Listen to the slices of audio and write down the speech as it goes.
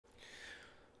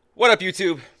What up,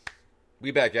 YouTube?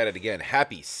 We back at it again.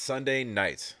 Happy Sunday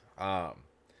night. I've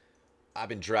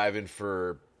been driving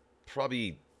for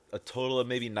probably a total of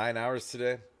maybe 9 hours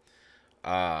today.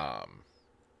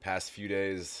 Past few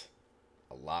days,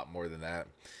 a lot more than that.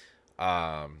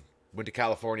 Went to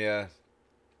California,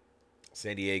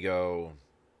 San Diego,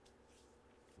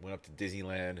 went up to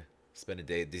Disneyland, spent a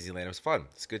day at Disneyland. It was fun.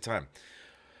 It's a good time.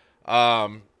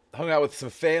 Hung out with some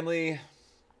family,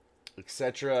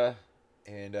 etc.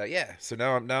 And yeah, so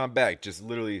now I'm back. Just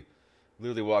literally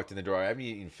walked in the door. I haven't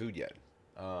eaten food yet.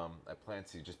 I plan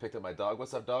to. Just picked up my dog.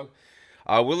 What's up, dog?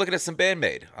 We're looking at some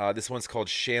BAND-MAID. This one's called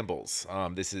Shambles.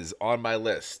 This is on my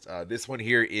list. This one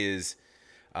here is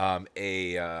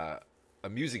a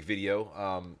music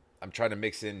video. I'm trying to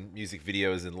mix in music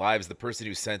videos and lives. The person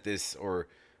who sent this or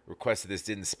requested this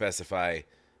didn't specify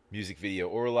music video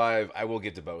or live. I will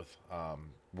get to both.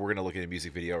 We're gonna look at a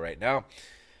music video right now.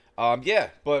 Yeah,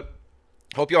 but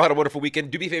hope y'all had a wonderful weekend.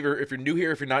 Do me a favor, if you're new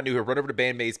here, if you're not new here, run over to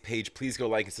BAND-MAID's page. Please go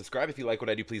like and subscribe. If you like what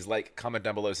I do, please like, comment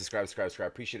down below, subscribe.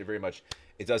 Appreciate it very much.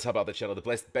 It does help out the channel.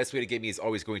 The best way to get me is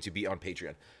always going to be on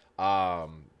Patreon.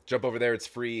 Jump over there. It's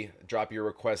free. Drop your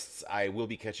requests. I will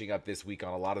be catching up this week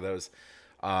on a lot of those.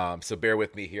 So bear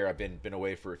with me here. I've been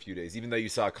away for a few days. Even though you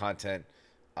saw content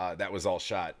that was all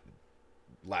shot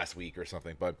last week or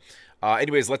something. But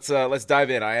anyways, let's dive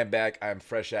in. I am back. I'm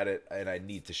fresh at it, and I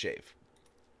need to shave.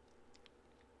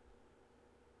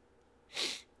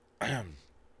 Do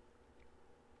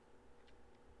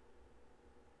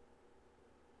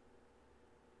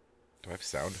I have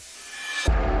sound?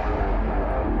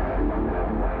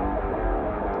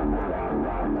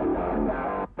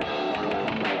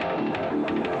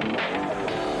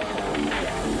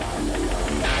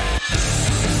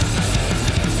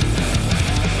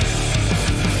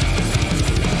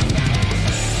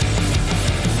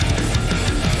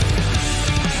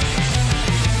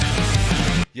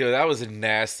 Yo, that was a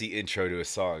nasty intro to a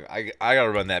song. I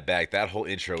gotta run that back. That whole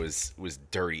intro was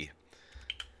dirty.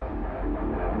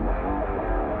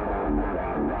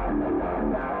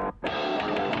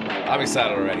 I'm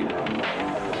excited already.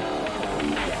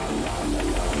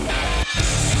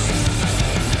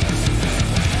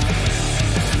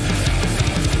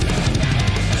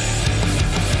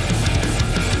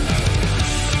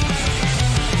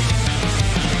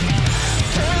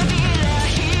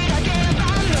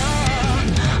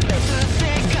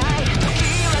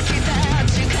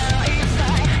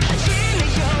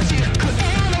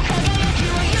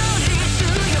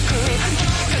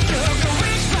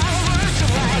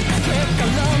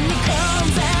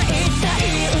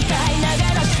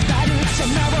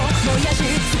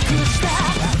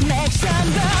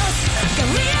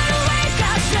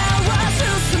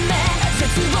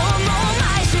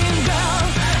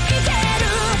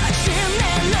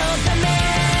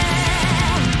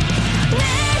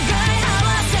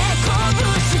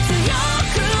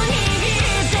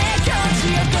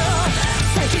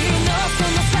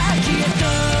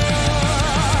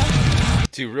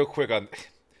 Dude, real quick on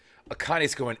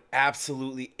Akane's going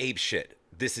absolutely apeshit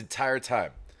this entire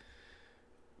time.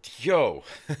 Yo,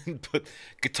 but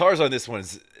guitars on this one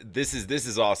this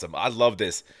is awesome. I love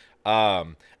this.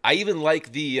 I even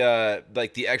like the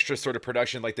extra sort of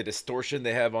production, like the distortion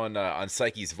they have on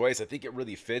Psyche's voice. I think it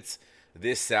really fits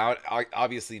this sound.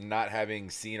 Obviously, not having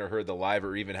seen or heard the live,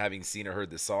 or even having seen or heard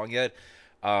the song yet,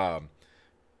 but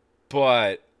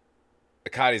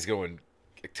Akane's going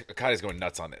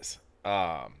nuts on this.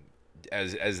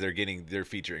 As they're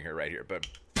featuring her right here, but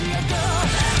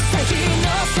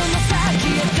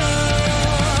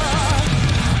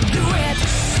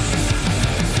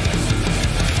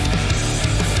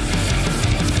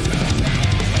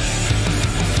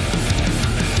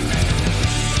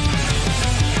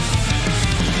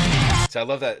so I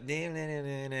love that.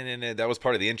 That was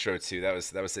part of the intro too. That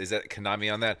was is that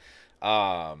Konami on that?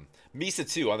 Misa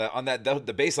too on that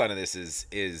the bass line of this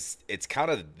is it's kind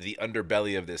of the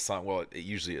underbelly of this song. Well, it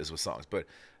usually is with songs, but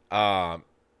and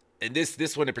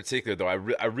this one in particular though, I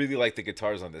really like the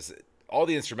guitars on this. All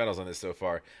the instrumentals on this so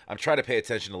far. I'm trying to pay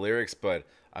attention to lyrics, but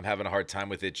I'm having a hard time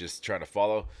with it, just trying to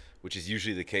follow, which is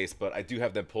usually the case. But I do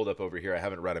have them pulled up over here. I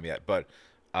haven't read them yet, but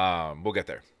we'll get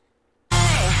there.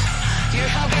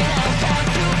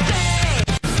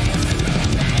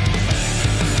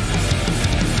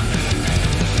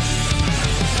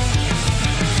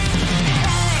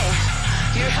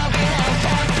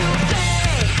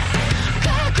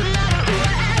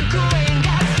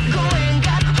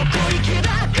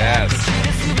 Yes.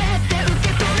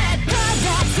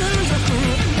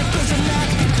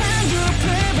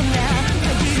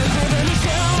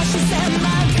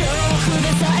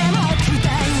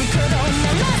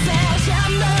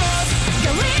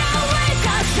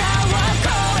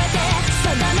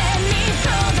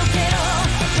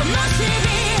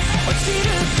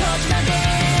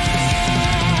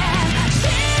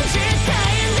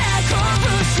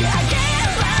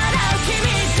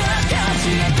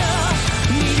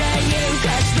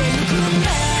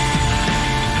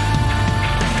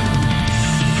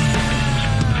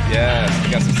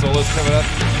 solos coming up.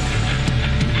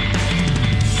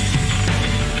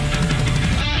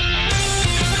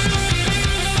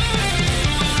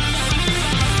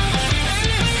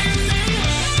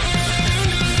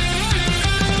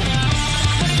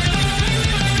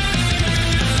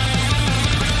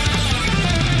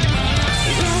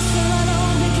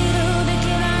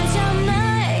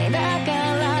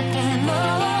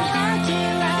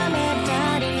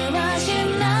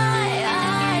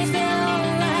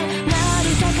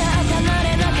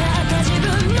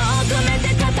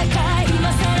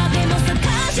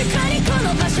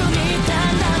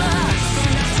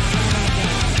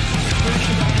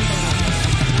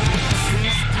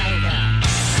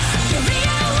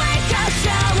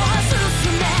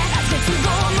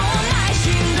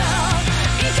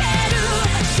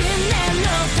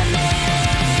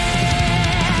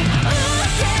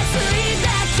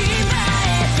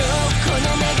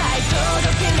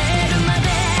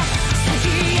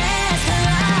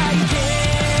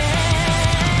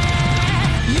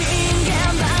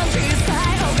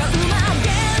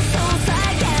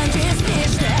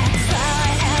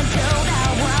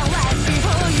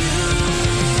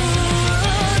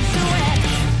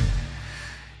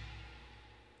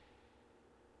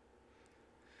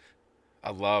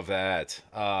 I love that.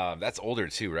 That's older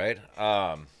too, right?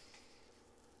 That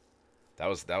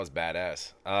was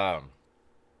badass.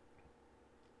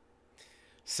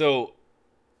 So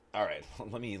all right,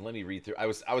 let me read through. I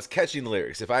was catching the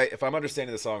lyrics. If I'm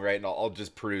understanding the song right, and I'll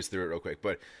just peruse through it real quick.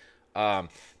 But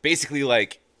basically,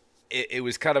 like it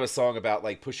was kind of a song about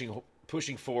like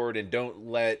pushing forward, and don't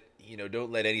let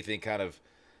anything kind of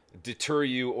deter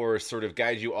you or sort of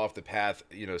guide you off the path.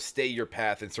 Stay your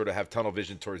path and sort of have tunnel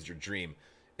vision towards your dream.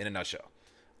 In a nutshell,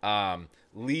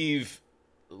 leave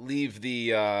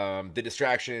the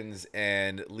distractions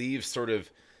and leave sort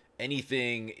of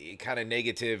anything kind of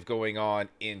negative going on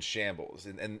in Shambles,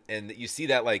 and you see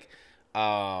that like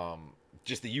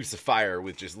just the use of fire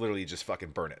with just literally just fucking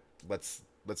burn it. Let's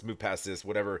move past this.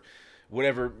 Whatever.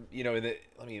 Let me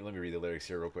read the lyrics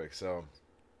here real quick. So,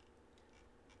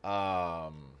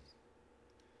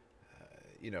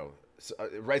 so,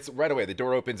 right away the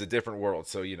door opens a different world.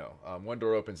 So one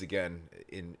door opens again.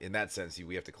 In that sense,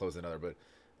 we have to close another. But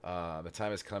the time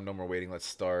has come. No more waiting. Let's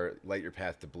start. Light your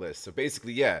path to bliss. So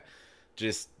basically, yeah,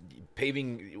 just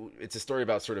paving. It's a story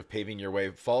about sort of paving your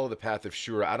way. Follow the path of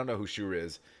Shura. I don't know who Shura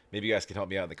is. Maybe you guys can help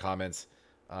me out in the comments.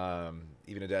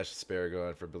 Even a dash of despair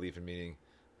going for belief and meaning.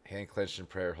 Hand clenched in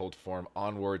prayer. Hold form.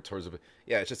 Onward towards.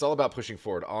 Yeah, it's just all about pushing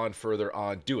forward. On, further,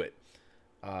 on. Do it.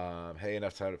 Hey,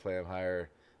 enough time to play. I'm higher.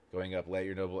 Going up, let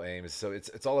your noble aims. So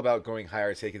it's all about going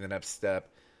higher, taking the next step.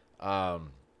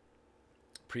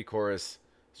 Pre-chorus,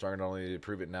 stronger not only to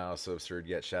prove it now, so absurd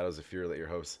yet shadows of fear, let your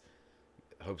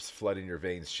hopes flood in your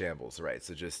veins, Shambles. Right.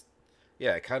 So just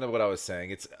kind of what I was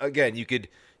saying. It's again, you could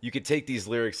take these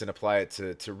lyrics and apply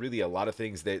it to really a lot of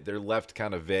things. They're left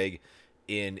kind of vague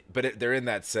but they're in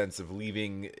that sense of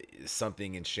leaving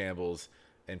something in shambles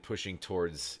and pushing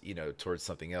towards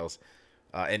something else.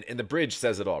 And the bridge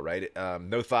says it all, right?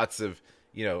 No thoughts of,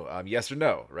 yes or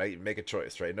no, right? Make a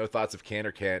choice, right? No thoughts of can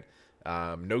or can't.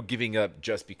 No giving up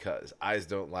just because. Eyes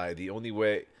don't lie. The only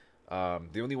one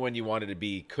you wanted to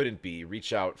be couldn't be.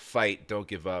 Reach out, fight, don't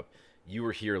give up. You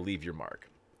were here, leave your mark,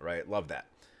 right? Love that.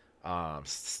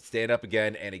 Stand up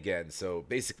again and again. So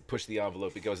basically, push the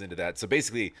envelope. It goes into that. So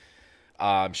basically,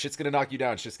 shit's gonna knock you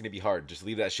down. Shit's gonna be hard. Just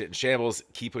leave that shit in shambles.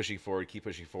 Keep pushing forward. Keep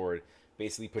pushing forward.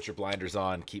 Basically, put your blinders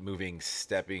on, keep moving,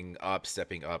 stepping up,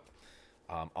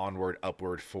 onward,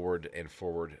 upward, forward,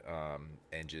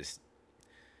 and just,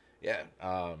 if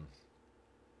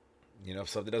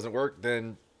something doesn't work,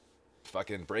 then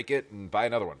fucking break it and buy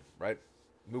another one, right?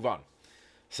 Move on.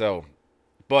 So,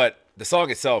 but the song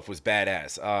itself was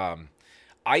badass.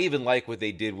 I even like what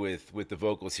they did with the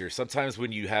vocals here. Sometimes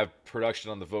when you have production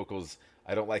on the vocals,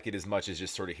 I don't like it as much as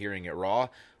just sort of hearing it raw.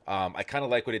 I kind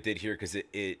of like what it did here because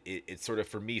it sort of,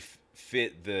 for me,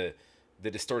 fit the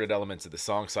distorted elements of the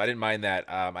song. So I didn't mind that.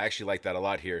 I actually like that a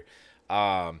lot here.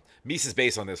 Misa's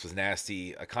bass on this was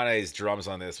nasty. Akane's drums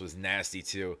on this was nasty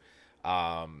too.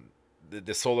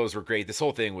 The solos were great. This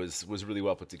whole thing was really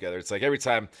well put together. It's like every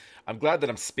time, I'm glad that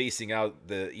I'm spacing out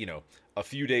a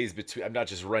few days between. I'm not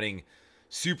just running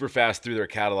super fast through their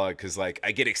catalog because like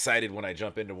I get excited when I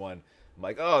jump into one. I'm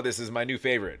like, oh, this is my new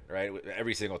favorite, right?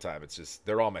 Every single time. It's just,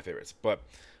 they're all my favorites. But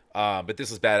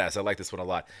this was badass. I like this one a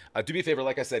lot. Do me a favor,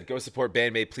 like I said, go support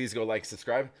BAND-MAID. Please go like,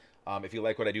 subscribe. If you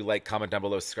like what I do, like, comment down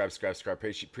below, subscribe.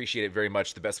 Appreciate it very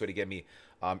much. The best way to get me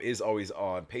is always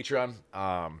on Patreon.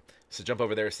 So jump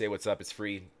over there, say what's up. It's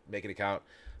free. Make an account.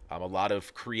 A lot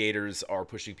of creators are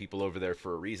pushing people over there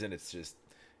for a reason. It's just,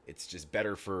 It's just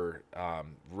better for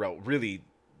really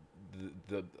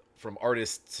the from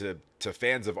artists to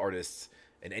fans of artists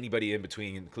and anybody in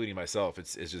between, including myself.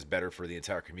 It's just better for the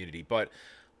entire community. But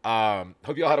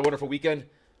hope you all had a wonderful weekend.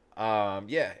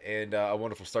 Yeah, and a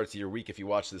wonderful start to your week. If you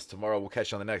watch this tomorrow, we'll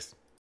catch you on the next.